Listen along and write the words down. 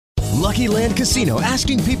Lucky Land Casino,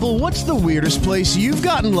 asking people, what's the weirdest place you've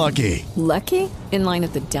gotten lucky? Lucky? In line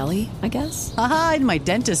at the deli, I guess? Aha, in my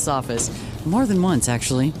dentist's office. More than once,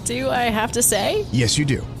 actually. Do I have to say? Yes, you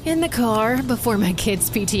do. In the car before my kids'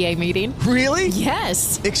 PTA meeting. Really?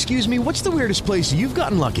 Yes. Excuse me, what's the weirdest place you've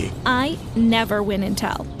gotten lucky? I never win and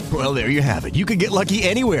tell. Well, there you have it. You can get lucky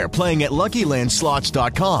anywhere, playing at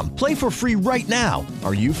LuckyLandSlots.com. Play for free right now.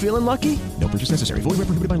 Are you feeling lucky? No purchase necessary. Void where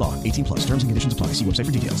prohibited by law. 18 plus. Terms and conditions apply. See website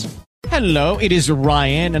for details. Hello, it is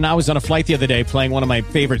Ryan, and I was on a flight the other day playing one of my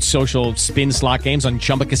favorite social spin slot games on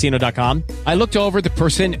ChumbaCasino.com. I looked over at the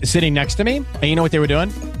person sitting next to me, and you know what they were doing?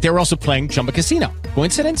 They were also playing Chumba Casino.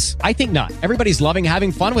 Coincidence? I think not. Everybody's loving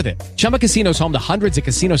having fun with it. Chumba Casino is home to hundreds of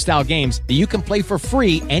casino-style games that you can play for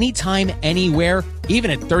free anytime, anywhere,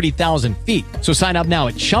 even at 30,000 feet. So sign up now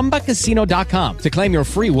at ChumbaCasino.com to claim your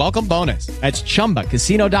free welcome bonus. That's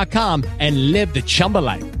ChumbaCasino.com and live the Chumba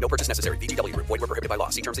life. No purchase necessary. VGW. Void where prohibited by law.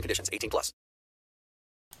 See terms and conditions. 18 plus.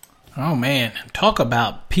 Oh man, talk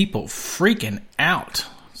about people freaking out.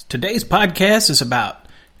 Today's podcast is about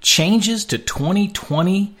changes to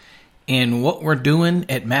 2020 and what we're doing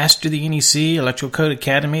at Master the NEC, Electrical Code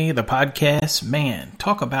Academy, the podcast. Man,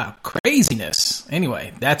 talk about craziness.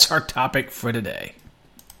 Anyway, that's our topic for today.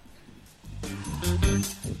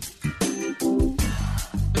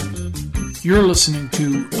 You're listening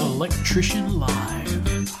to Electrician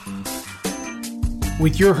Live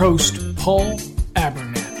with your host, Paul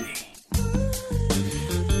Abernathy.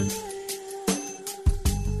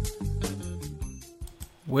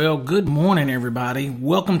 Well, good morning, everybody.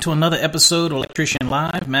 Welcome to another episode of Electrician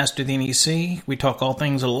Live, Master the NEC. We talk all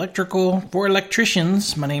things electrical for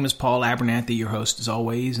electricians. My name is Paul Abernathy, your host as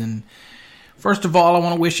always. And first of all, I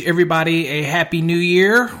want to wish everybody a happy new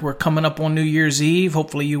year. We're coming up on New Year's Eve.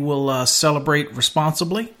 Hopefully you will celebrate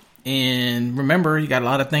responsibly. And remember, you got a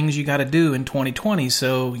lot of things you got to do in 2020,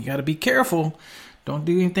 so you got to be careful. Don't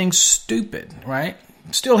do anything stupid, right?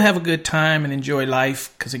 Still have a good time and enjoy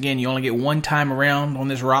life, because again, you only get one time around on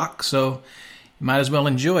this rock, so you might as well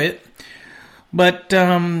enjoy it. But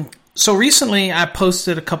so recently I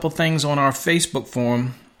posted a couple things on our Facebook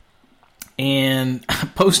forum, and I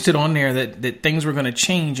posted on there that things were going to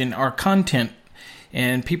change in our content,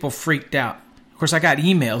 and people freaked out. Of course, I got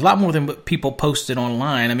emails, a lot more than what people posted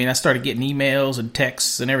online. I mean, I started getting emails and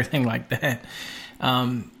texts and everything like that.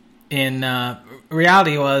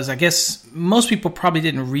 Reality was, I guess most people probably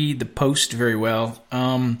didn't read the post very well.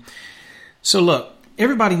 So look,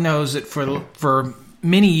 everybody knows that for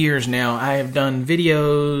many years now, I have done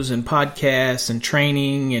videos and podcasts and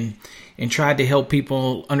training and tried to help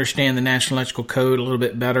people understand the National Electrical Code a little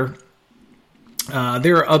bit better.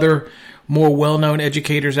 There are other more well-known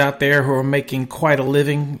educators out there who are making quite a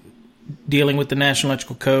living dealing with the National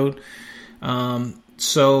Electrical Code.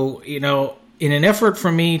 So, you know, in an effort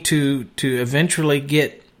for me to eventually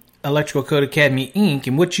get Electrical Code Academy Inc.,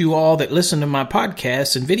 and what you all that listen to my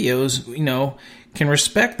podcasts and videos, you know, can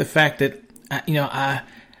respect the fact that,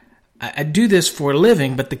 I do this for a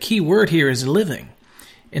living, but the key word here is living.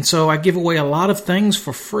 And so I give away a lot of things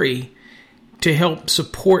for free to help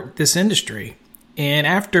support this industry. And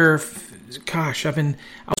after, I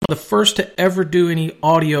was the first to ever do any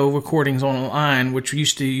audio recordings online, which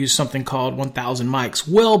used to use something called 1000 mics,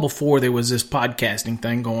 well before there was this podcasting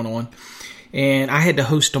thing going on. And I had to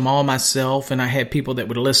host them all myself, and I had people that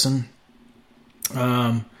would listen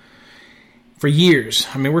for years.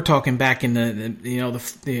 I mean, we're talking back in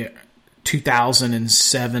the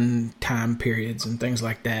 2007 time periods and things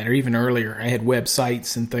like that, or even earlier. I had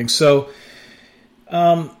websites and things. So,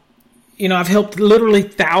 I've helped literally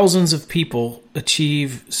thousands of people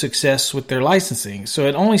achieve success with their licensing. So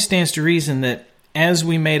it only stands to reason that as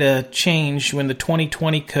we made a change when the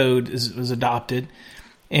 2020 code was adopted,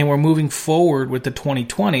 and we're moving forward with the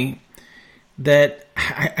 2020, that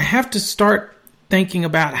I have to start thinking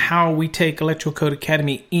about how we take Electrical Code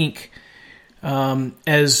Academy Inc.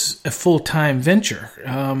 As a full-time venture.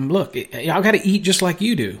 Look, I've got to eat just like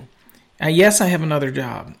you do. Yes, I have another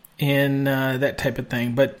job and that type of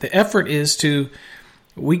thing, but the effort is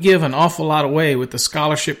we give an awful lot away with the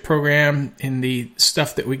scholarship program and the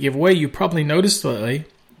stuff that we give away. You probably noticed lately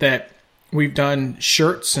that we've done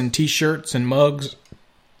shirts and t-shirts and mugs.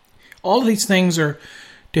 All of these things are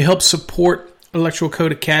to help support Electrical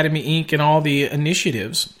Code Academy Inc. and all the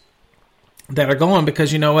initiatives that are going,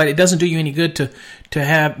 because you know what, it doesn't do you any good to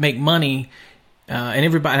make money. And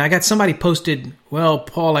everybody, and I got somebody posted, well,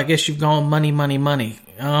 Paul, I guess you've gone money.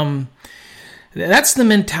 That's the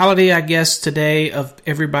mentality, I guess, today of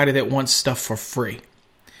everybody that wants stuff for free.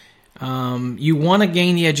 You want to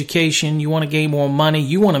gain the education. You want to gain more money.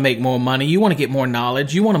 You want to make more money. You want to get more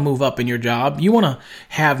knowledge. You want to move up in your job. You want to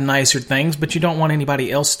have nicer things, but you don't want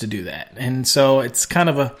anybody else to do that. And so it's kind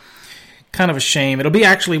of a shame. It'll be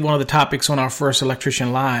actually one of the topics on our first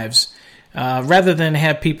Electrician Lives. Rather than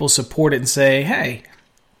have people support it and say, hey,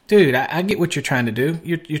 dude, I get what you're trying to do.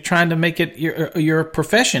 You're trying to make it your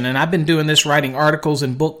profession. And I've been doing this, writing articles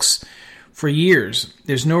and books for years.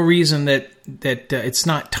 There's no reason that it's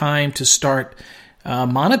not time to start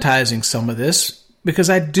monetizing some of this, because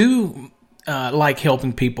I do like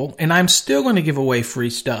helping people, and I'm still going to give away free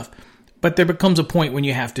stuff. But there becomes a point when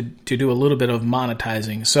you have to do a little bit of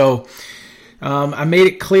monetizing. So I made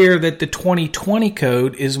it clear that the 2020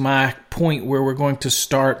 code is my point where we're going to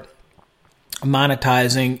start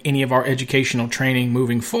monetizing any of our educational training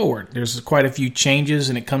moving forward. There's quite a few changes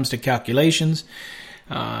when it comes to calculations.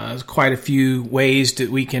 There's quite a few ways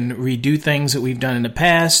that we can redo things that we've done in the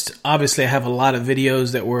past. Obviously, I have a lot of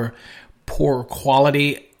videos that were poor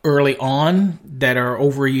quality early on that are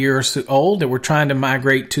over a year or so old that we're trying to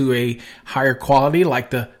migrate to a higher quality, like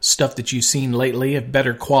the stuff that you've seen lately, of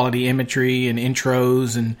better quality imagery and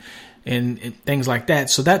intros and things like that.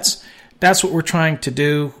 So that's what we're trying to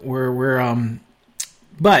do.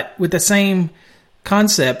 But with the same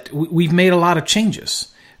concept, we've made a lot of changes.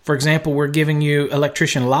 For example, we're giving you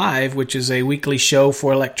Electrician Live, which is a weekly show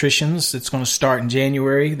for electricians that's going to start in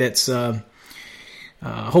January. That's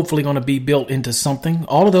hopefully going to be built into something.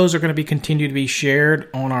 All of those are going to continue to be shared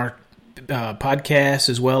on our podcast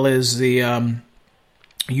as well as the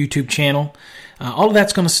YouTube channel. All of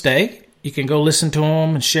that's going to stay. You can go listen to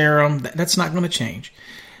them and share them. That's not going to change.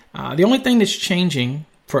 The only thing that's changing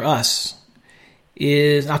for us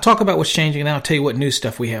is, I'll talk about what's changing and then I'll tell you what new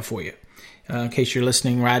stuff we have for you. In case you're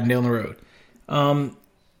listening riding down the road.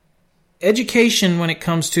 Education, when it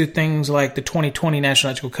comes to things like the 2020 National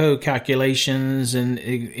Electrical Code calculations and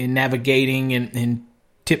in navigating and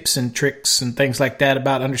tips and tricks and things like that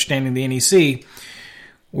about understanding the NEC,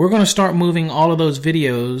 we're going to start moving all of those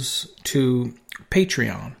videos to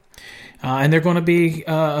Patreon. And they're going to be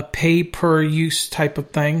a pay-per-use type of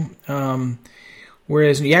thing.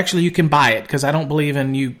 Whereas you can buy it, because I don't believe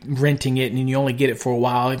in you renting it and you only get it for a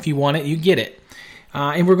while. If you want it, you get it.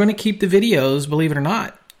 And we're going to keep the videos, believe it or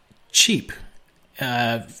not, cheap.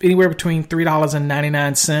 Anywhere between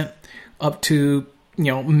 $3.99 up to,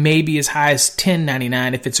 maybe as high as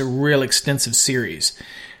 $10.99 if it's a real extensive series.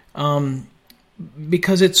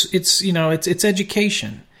 Because it's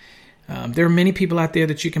education. There are many people out there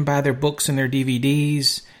that you can buy their books and their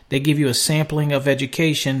DVDs. They give you a sampling of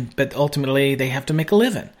education, but ultimately they have to make a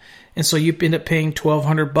living. And so you end up paying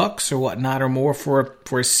 $1,200 or whatnot or more for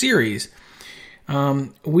a series.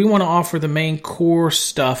 We want to offer the main core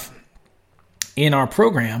stuff in our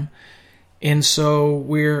program. And so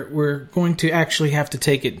we're going to actually have to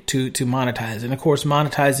take it to monetize. And of course,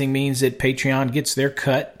 monetizing means that Patreon gets their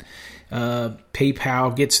cut,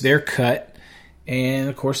 PayPal gets their cut, and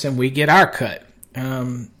of course then we get our cut.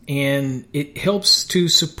 And it helps to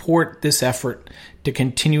support this effort to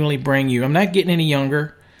continually bring you. I'm not getting any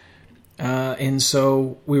younger, and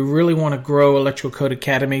so we really want to grow Electrical Code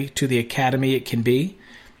Academy to the academy it can be.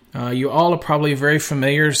 You all are probably very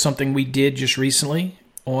familiar. Something we did just recently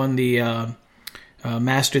on the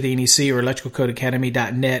Master the NEC or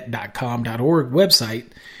electricalcodeacademy.net.com.org website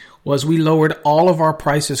was we lowered all of our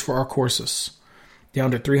prices for our courses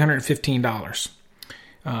down to $315.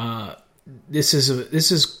 This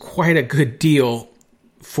is quite a good deal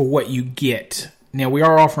for what you get. Now, we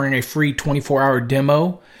are offering a free 24-hour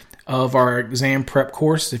demo of our exam prep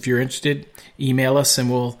course. If you're interested, email us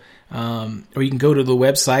and we'll, or you can go to the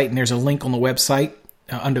website and there's a link on the website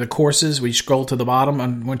under the courses. We scroll to the bottom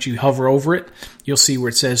and once you hover over it, you'll see where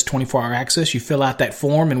it says 24-hour access. You fill out that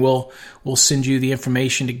form and we'll send you the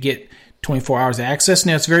information to get 24 hours of access.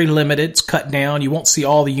 Now, it's very limited. It's cut down. You won't see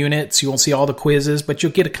all the units. You won't see all the quizzes, but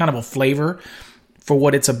you'll get a kind of a flavor for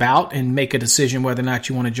what it's about and make a decision whether or not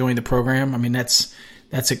you want to join the program. I mean, that's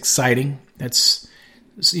exciting. That's,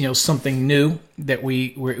 something new that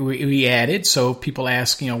we added. So people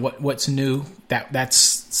ask, what's new? That's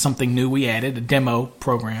something new we added, a demo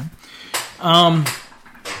program.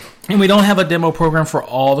 And we don't have a demo program for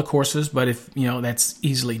all the courses, but if that's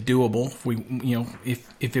easily doable. If we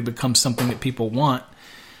if it becomes something that people want,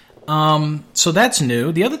 so that's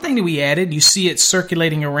new. The other thing that we added, you see it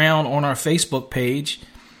circulating around on our Facebook page,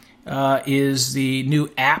 is the new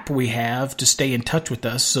app we have to stay in touch with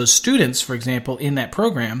us. So students, for example, in that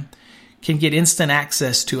program, can get instant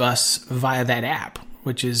access to us via that app,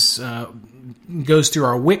 which is goes through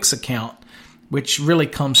our Wix account, which really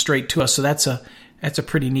comes straight to us. So that's That's a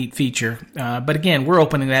pretty neat feature. But again, we're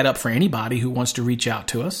opening that up for anybody who wants to reach out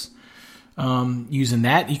to us using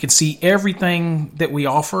that. You can see everything that we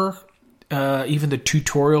offer, even the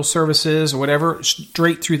tutorial services or whatever,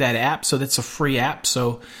 straight through that app. So that's a free app.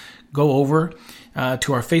 So go over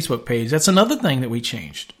to our Facebook page. That's another thing that we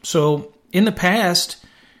changed. So in the past,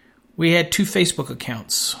 we had 2 Facebook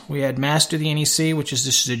accounts. We had Master the NEC, which is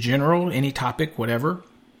just a general, any topic, whatever.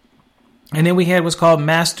 And then we had what's called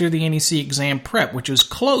Master the NEC Exam Prep, which was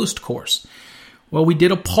closed course. Well, we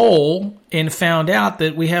did a poll and found out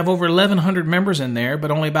that we have over 1,100 members in there, but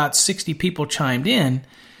only about 60 people chimed in,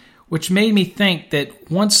 which made me think that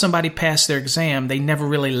once somebody passed their exam, they never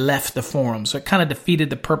really left the forum. So it kind of defeated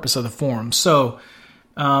the purpose of the forum. So,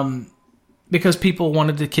 because people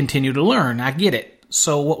wanted to continue to learn, I get it.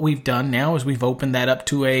 So what we've done now is we've opened that up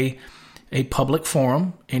to a public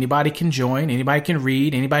forum. Anybody can join, anybody can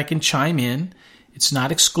read, anybody can chime in. It's not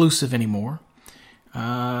exclusive anymore.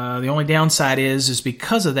 The only downside is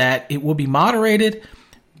because of that, it will be moderated,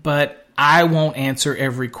 but I won't answer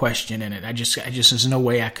every question in it. I just there's no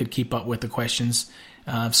way I could keep up with the questions.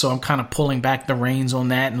 So I'm kind of pulling back the reins on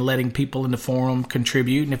that and letting people in the forum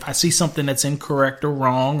contribute. And if I see something that's incorrect or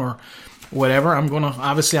wrong or whatever, I'm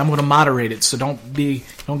gonna moderate it. So don't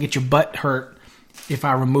get your butt hurt if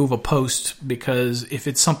I remove a post, because if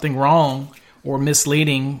it's something wrong or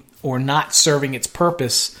misleading or not serving its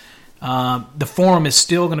purpose, the forum is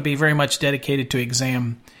still going to be very much dedicated to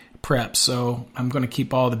exam prep. So I'm going to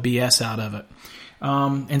keep all the BS out of it.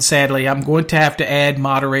 And sadly, I'm going to have to add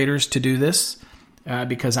moderators to do this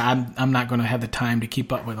because I'm not going to have the time to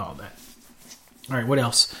keep up with all that. All right, what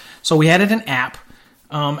else? So we added an app.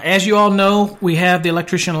 As you all know, we have the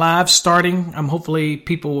Electrician Live starting. Hopefully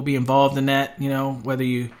people will be involved in that. You know, whether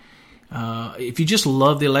if you just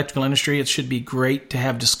love the electrical industry, it should be great to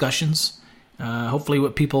have discussions. Hopefully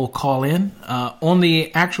what people will call in. On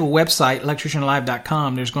the actual website,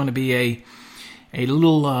 electricianlive.com, there's going to be a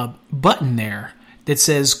little button there that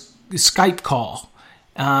says Skype call.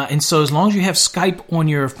 And so as long as you have Skype on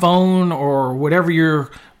your phone or whatever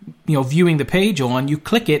you're viewing the page on, you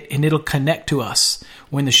click it and it'll connect to us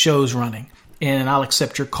when the show's running, and I'll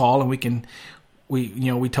accept your call and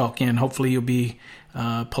we talk in. Hopefully you'll be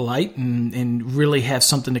polite and really have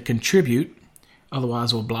something to contribute.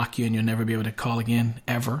 Otherwise we'll block you and you'll never be able to call again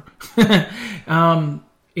ever. So,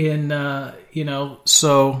 and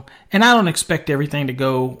I don't expect everything to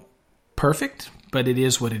go perfect, but it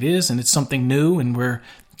is what it is, and it's something new and we're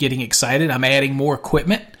getting excited. I'm adding more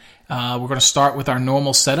equipment. We're going to start with our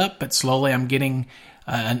normal setup, but slowly I'm getting,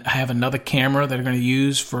 I have another camera that I'm going to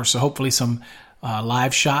use so hopefully some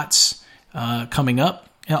live shots coming up.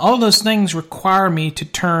 And all of those things require me to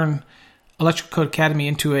turn Electrical Code Academy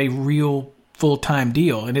into a real full-time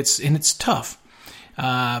deal, and it's tough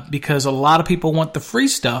because a lot of people want the free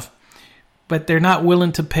stuff, but they're not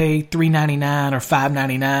willing to pay $3.99 or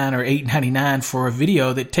 $5.99 or $8.99 for a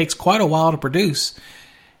video that takes quite a while to produce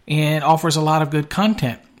and offers a lot of good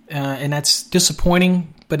content. And that's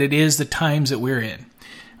disappointing, but it is the times that we're in.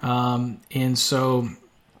 And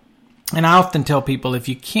I often tell people, if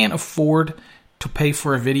you can't afford to pay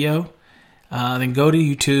for a video, then go to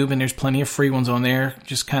YouTube, and there's plenty of free ones on there.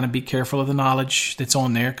 Just kind of be careful of the knowledge that's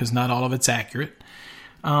on there, because not all of it's accurate.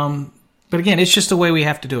 But again, it's just the way we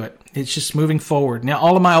have to do it. It's just moving forward. Now,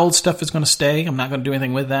 all of my old stuff is going to stay. I'm not going to do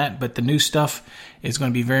anything with that, but the new stuff is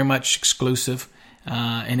going to be very much exclusive.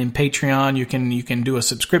 And in Patreon, you can do a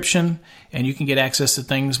subscription and you can get access to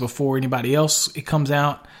things before anybody else it comes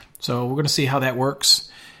out. So we're going to see how that works.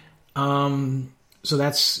 So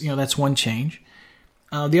that's one change.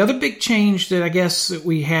 The other big change that I guess that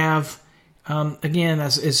we have, again,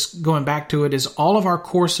 is going back to it, is all of our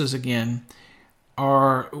courses again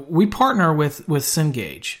we partner with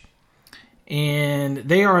Cengage, and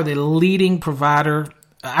they are the leading provider.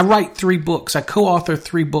 I write 3 books. I co-author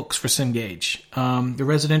 3 books for Cengage, the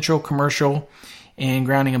residential, commercial, and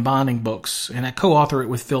grounding and bonding books. And I co-author it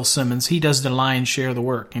with Phil Simmons. He does the lion's share of the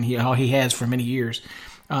work, and he has for many years.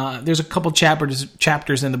 There's a couple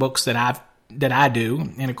chapters in the books that I do,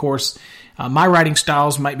 and of course, my writing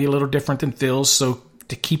styles might be a little different than Phil's. So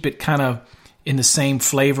to keep it kind of in the same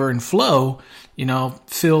flavor and flow,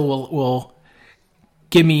 Phil will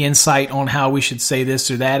give me insight on how we should say this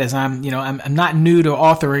or that, as I'm not new to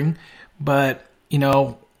authoring, but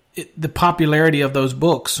the popularity of those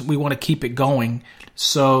books, we want to keep it going.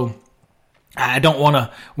 So we don't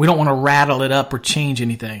want to rattle it up or change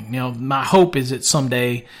anything. My hope is that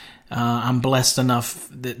someday I'm blessed enough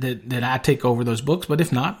that I take over those books, but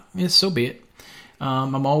if not, so be it.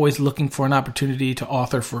 I'm always looking for an opportunity to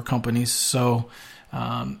author for companies. So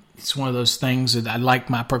it's one of those things that I like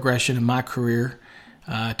my progression in my career.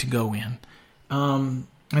 to go in. And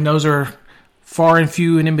those are far and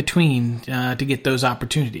few and in between to get those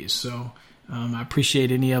opportunities. So I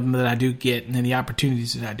appreciate any of them that I do get and any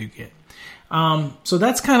opportunities that I do get. So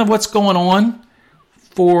that's kind of what's going on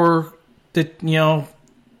for the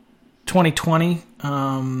 2020.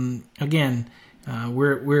 Again,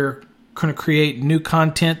 we're going to create new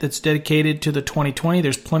content that's dedicated to the 2020.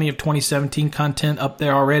 There's plenty of 2017 content up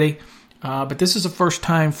there already, but this is the first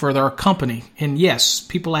time for our company. And yes,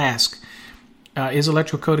 people ask, is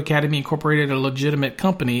Electrical Code Academy Incorporated a legitimate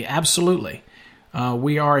company? Absolutely.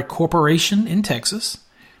 We are a corporation in Texas.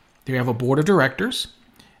 We have a board of directors.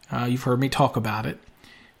 You've heard me talk about it.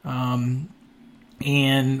 And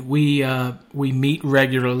we meet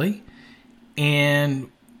regularly.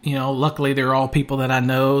 And, luckily they're all people that I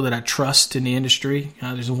know, that I trust in the industry.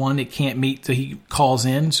 There's one that can't meet, so he calls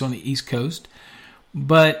in. It's on the East Coast.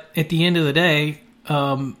 But at the end of the day,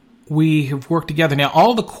 we have worked together. Now,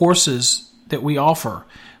 all the courses that we offer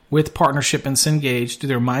with Partnership and Cengage through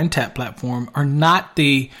their MindTap platform are not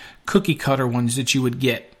the cookie cutter ones that you would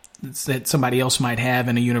get that somebody else might have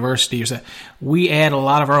in a university or so. We add a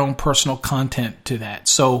lot of our own personal content to that.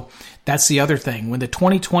 So that's the other thing. When the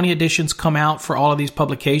 2020 editions come out for all of these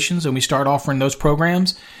publications and we start offering those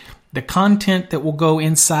programs, the content that will go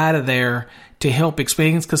inside of there to help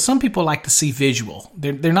explain, because some people like to see visual.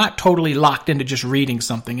 They're not totally locked into just reading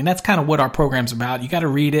something. And that's kind of what our program's about. You got to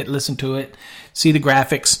read it, listen to it, see the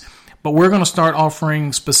graphics. But we're going to start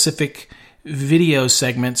offering specific video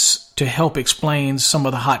segments to help explain some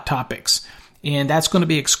of the hot topics. And that's going to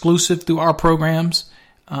be exclusive through our programs.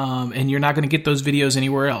 And you're not going to get those videos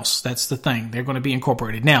anywhere else. That's the thing. They're going to be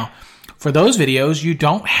incorporated. Now, for those videos, you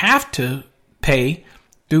don't have to pay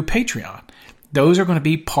through Patreon. Those are going to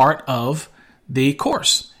be part of the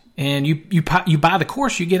course. And you buy the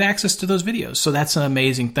course, you get access to those videos. So that's an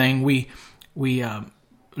amazing thing. We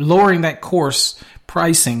lowering that course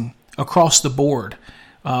pricing across the board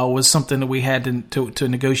was something that we had to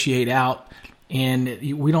negotiate out.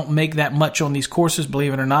 And we don't make that much on these courses,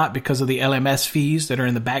 believe it or not, because of the LMS fees that are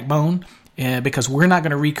in the backbone. Because we're not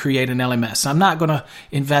going to recreate an LMS. I'm not going to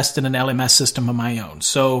invest in an LMS system of my own.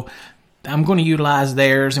 So I'm going to utilize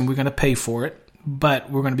theirs, and we're going to pay for it. But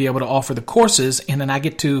we're going to be able to offer the courses, and then I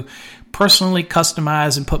get to personally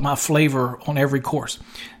customize and put my flavor on every course.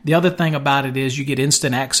 The other thing about it is you get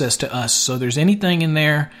instant access to us. So there's anything in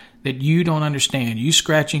there that you don't understand, you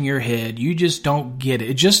scratching your head, you just don't get it.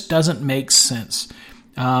 It just doesn't make sense.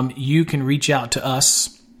 You can reach out to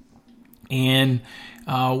us, and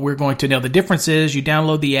we're going to know. The difference is you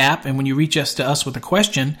download the app, and when you reach us with a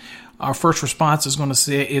question, our first response is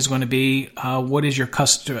going to be what is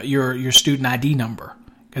your student ID number,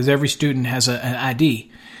 because every student has an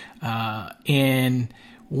ID, and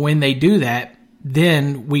when they do that,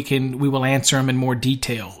 then we will answer them in more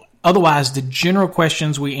detail. Otherwise, the general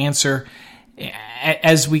questions we answer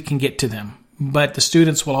as we can get to them, but the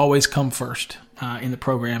students will always come first in the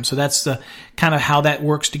program. So that's the kind of how that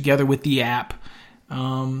works together with the app,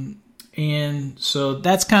 and so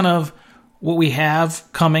that's kind of what we have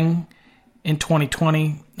coming in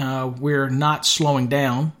 2020. We're not slowing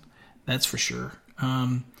down, that's for sure.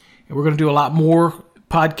 And we're going to do a lot more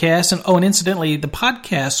podcasts. And incidentally, the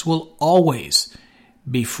podcasts will always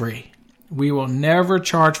be free. We will never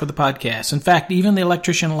charge for the podcast. In fact, even the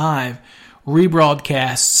Electrician Live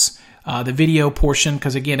rebroadcasts the video portion,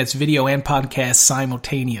 because again, it's video and podcast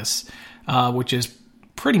simultaneous, which is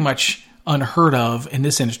pretty much unheard of in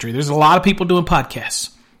this industry. There's a lot of people doing podcasts.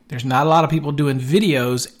 There's not a lot of people doing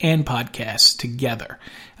videos and podcasts together.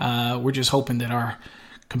 We're just hoping that our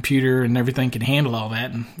computer and everything can handle all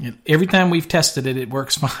that. And every time we've tested it, it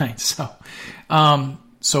works fine.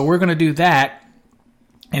 So we're going to do that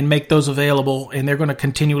and make those available, and they're going to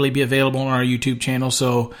continually be available on our YouTube channel.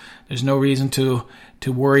 So there's no reason to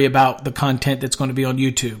worry about the content that's going to be on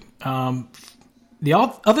YouTube. The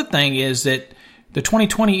other thing is that the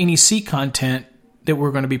 2020 NEC content that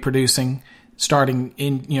we're going to be producing starting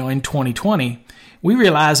in 2020, we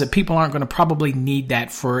realize that people aren't going to probably need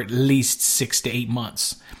that for at least 6 to 8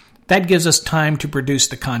 months. That gives us time to produce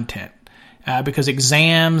the content because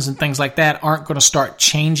exams and things like that aren't going to start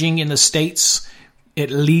changing in the States at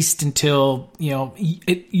least until,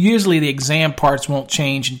 usually the exam parts won't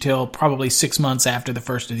change until probably 6 months after the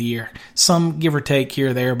first of the year. Some give or take here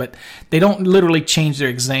or there, but they don't literally change their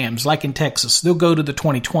exams. Like in Texas, they'll go to the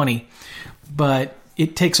 2020, but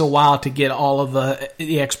it takes a while to get all of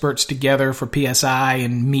the experts together for PSI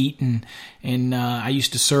and meet, and I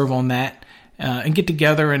used to serve on that. and get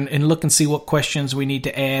together and look and see what questions we need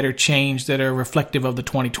to add or change that are reflective of the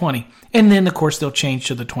 2020. And then, of course, they'll change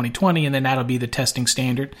to the 2020, and then that'll be the testing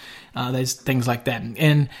standard. There's things like that.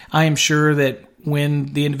 And I am sure that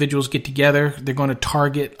when the individuals get together, they're going to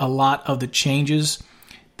target a lot of the changes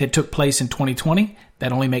that took place in 2020.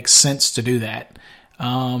 That only makes sense to do that.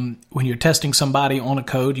 When you're testing somebody on a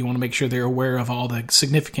code, you want to make sure they're aware of all the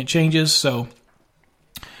significant changes. So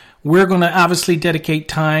we're going to obviously dedicate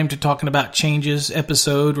time to talking about changes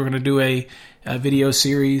episode. We're going to do a video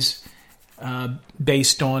series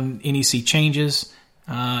based on NEC changes.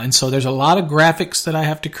 And so there's a lot of graphics that I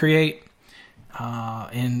have to create.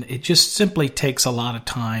 And it just simply takes a lot of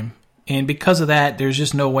time. And because of that, there's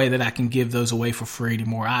just no way that I can give those away for free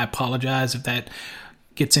anymore. I apologize if that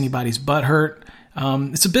gets anybody's butt hurt.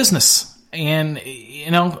 It's a business. And,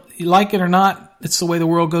 you know, you like it or not, it's the way the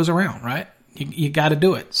world goes around, right? You got to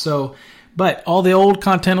do it. So, but all the old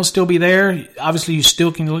content will still be there. Obviously, you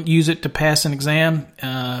still can use it to pass an exam.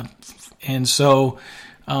 And so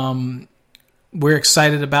we're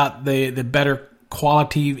excited about the better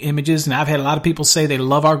quality images. And I've had a lot of people say they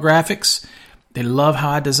love our graphics. They love how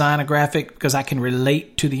I design a graphic because I can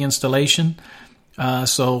relate to the installation.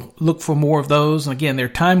 So look for more of those. And again, they're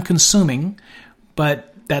time consuming,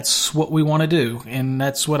 but that's what we want to do. And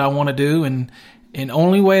that's what I want to do. And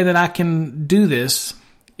only way that I can do this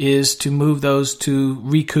is to move those to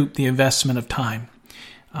recoup the investment of time.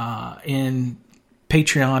 And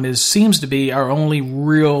Patreon seems to be our only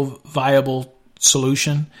real viable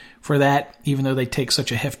solution for that, even though they take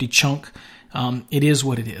such a hefty chunk. It is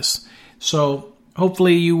what it is. So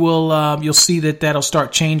hopefully you'll see that'll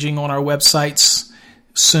start changing on our websites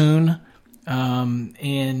soon.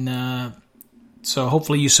 So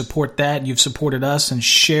hopefully you support that. You've supported us, and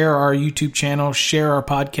share our YouTube channel, share our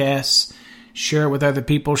podcasts, share it with other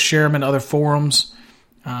people, share them in other forums.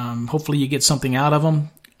 Hopefully you get something out of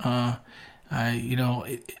them.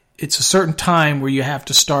 It's a certain time where you have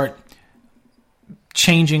to start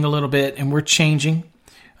changing a little bit, and we're changing.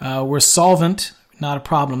 We're solvent, not a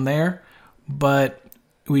problem there, but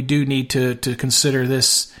we do need to consider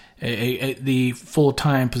this the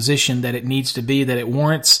full-time position that it needs to be, that it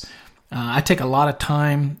warrants. I take a lot of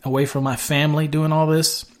time away from my family doing all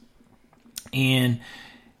this, and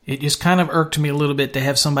it just kind of irked me a little bit to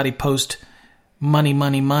have somebody post money,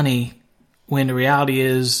 money, money, when the reality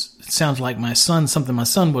is, it sounds like something my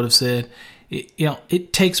son would have said,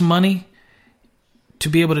 it takes money to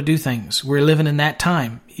be able to do things. We're living in that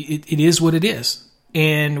time. It is what it is.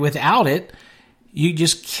 And without it, you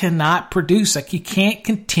just cannot produce. Like, you can't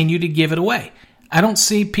continue to give it away. I don't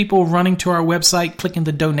see people running to our website clicking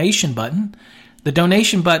the donation button. The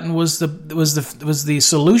donation button was the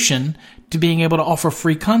solution to being able to offer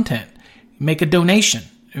free content. Make a donation.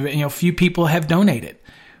 Few people have donated,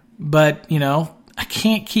 but I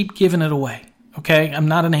can't keep giving it away. Okay, I'm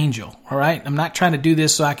not an angel. All right, I'm not trying to do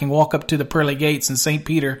this so I can walk up to the pearly gates and St.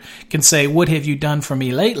 Peter can say, "What have you done for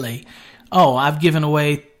me lately?" Oh, I've given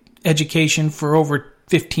away education for over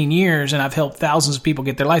 15 years, and I've helped thousands of people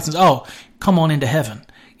get their license. Oh, come on into heaven.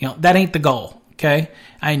 That ain't the goal, okay?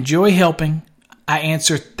 I enjoy helping. I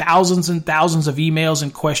answer thousands and thousands of emails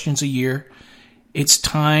and questions a year. It's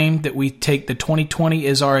time that we take the 2020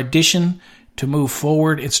 as our addition to move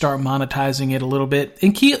forward and start monetizing it a little bit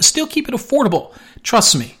and still keep it affordable.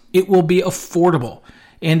 Trust me, it will be affordable.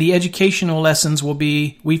 And the educational lessons will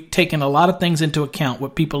be, we've taken a lot of things into account,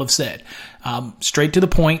 what people have said. Straight to the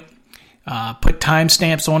point. Put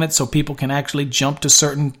timestamps on it so people can actually jump to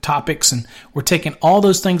certain topics. And we're taking all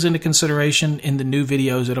those things into consideration in the new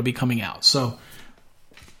videos that'll be coming out. So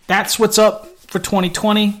that's what's up for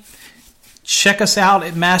 2020. Check us out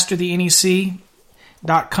at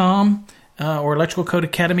masterthenec.com or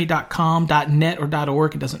electricalcodeacademy.com, .net or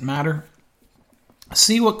 .org. It doesn't matter.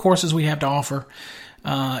 See what courses we have to offer.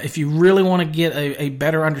 If you really want to get a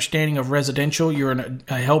better understanding of residential, you're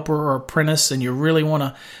a helper or apprentice, and you really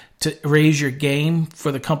want to raise your game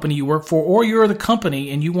for the company you work for, or you're the company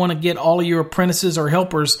and you want to get all of your apprentices or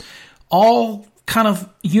helpers all kind of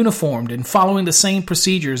uniformed and following the same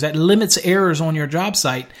procedures that limits errors on your job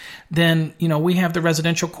site, then, we have the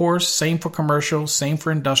residential course, same for commercial, same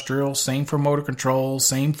for industrial, same for motor control,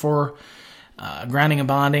 same for grounding and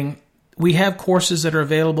bonding. We have courses that are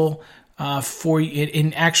available for you,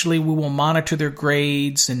 and actually we will monitor their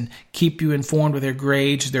grades and keep you informed with their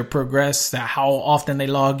grades, their progress, how often they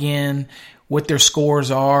log in, what their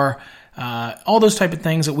scores are, all those type of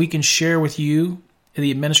things that we can share with you,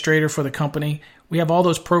 the administrator for the company. We have all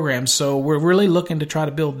those programs, so we're really looking to try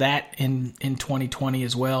to build that in 2020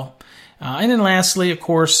 as well. And then lastly, of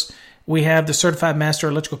course, we have the Certified Master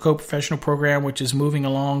Electrical Code Professional program, which is moving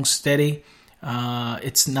along steady.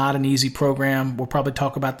 It's not an easy program. We'll probably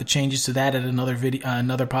talk about the changes to that at another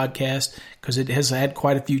another podcast, because it has had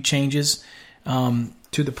quite a few changes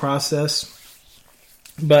to the process.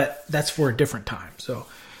 But that's for a different time. So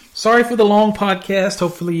sorry for the long podcast.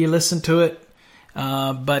 Hopefully you listen to it.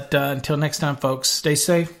 But until next time, folks, stay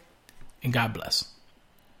safe and God bless.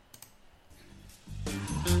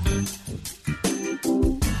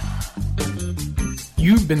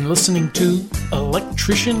 You've been listening to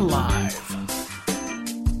Electrician Live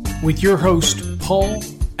with your host, Paul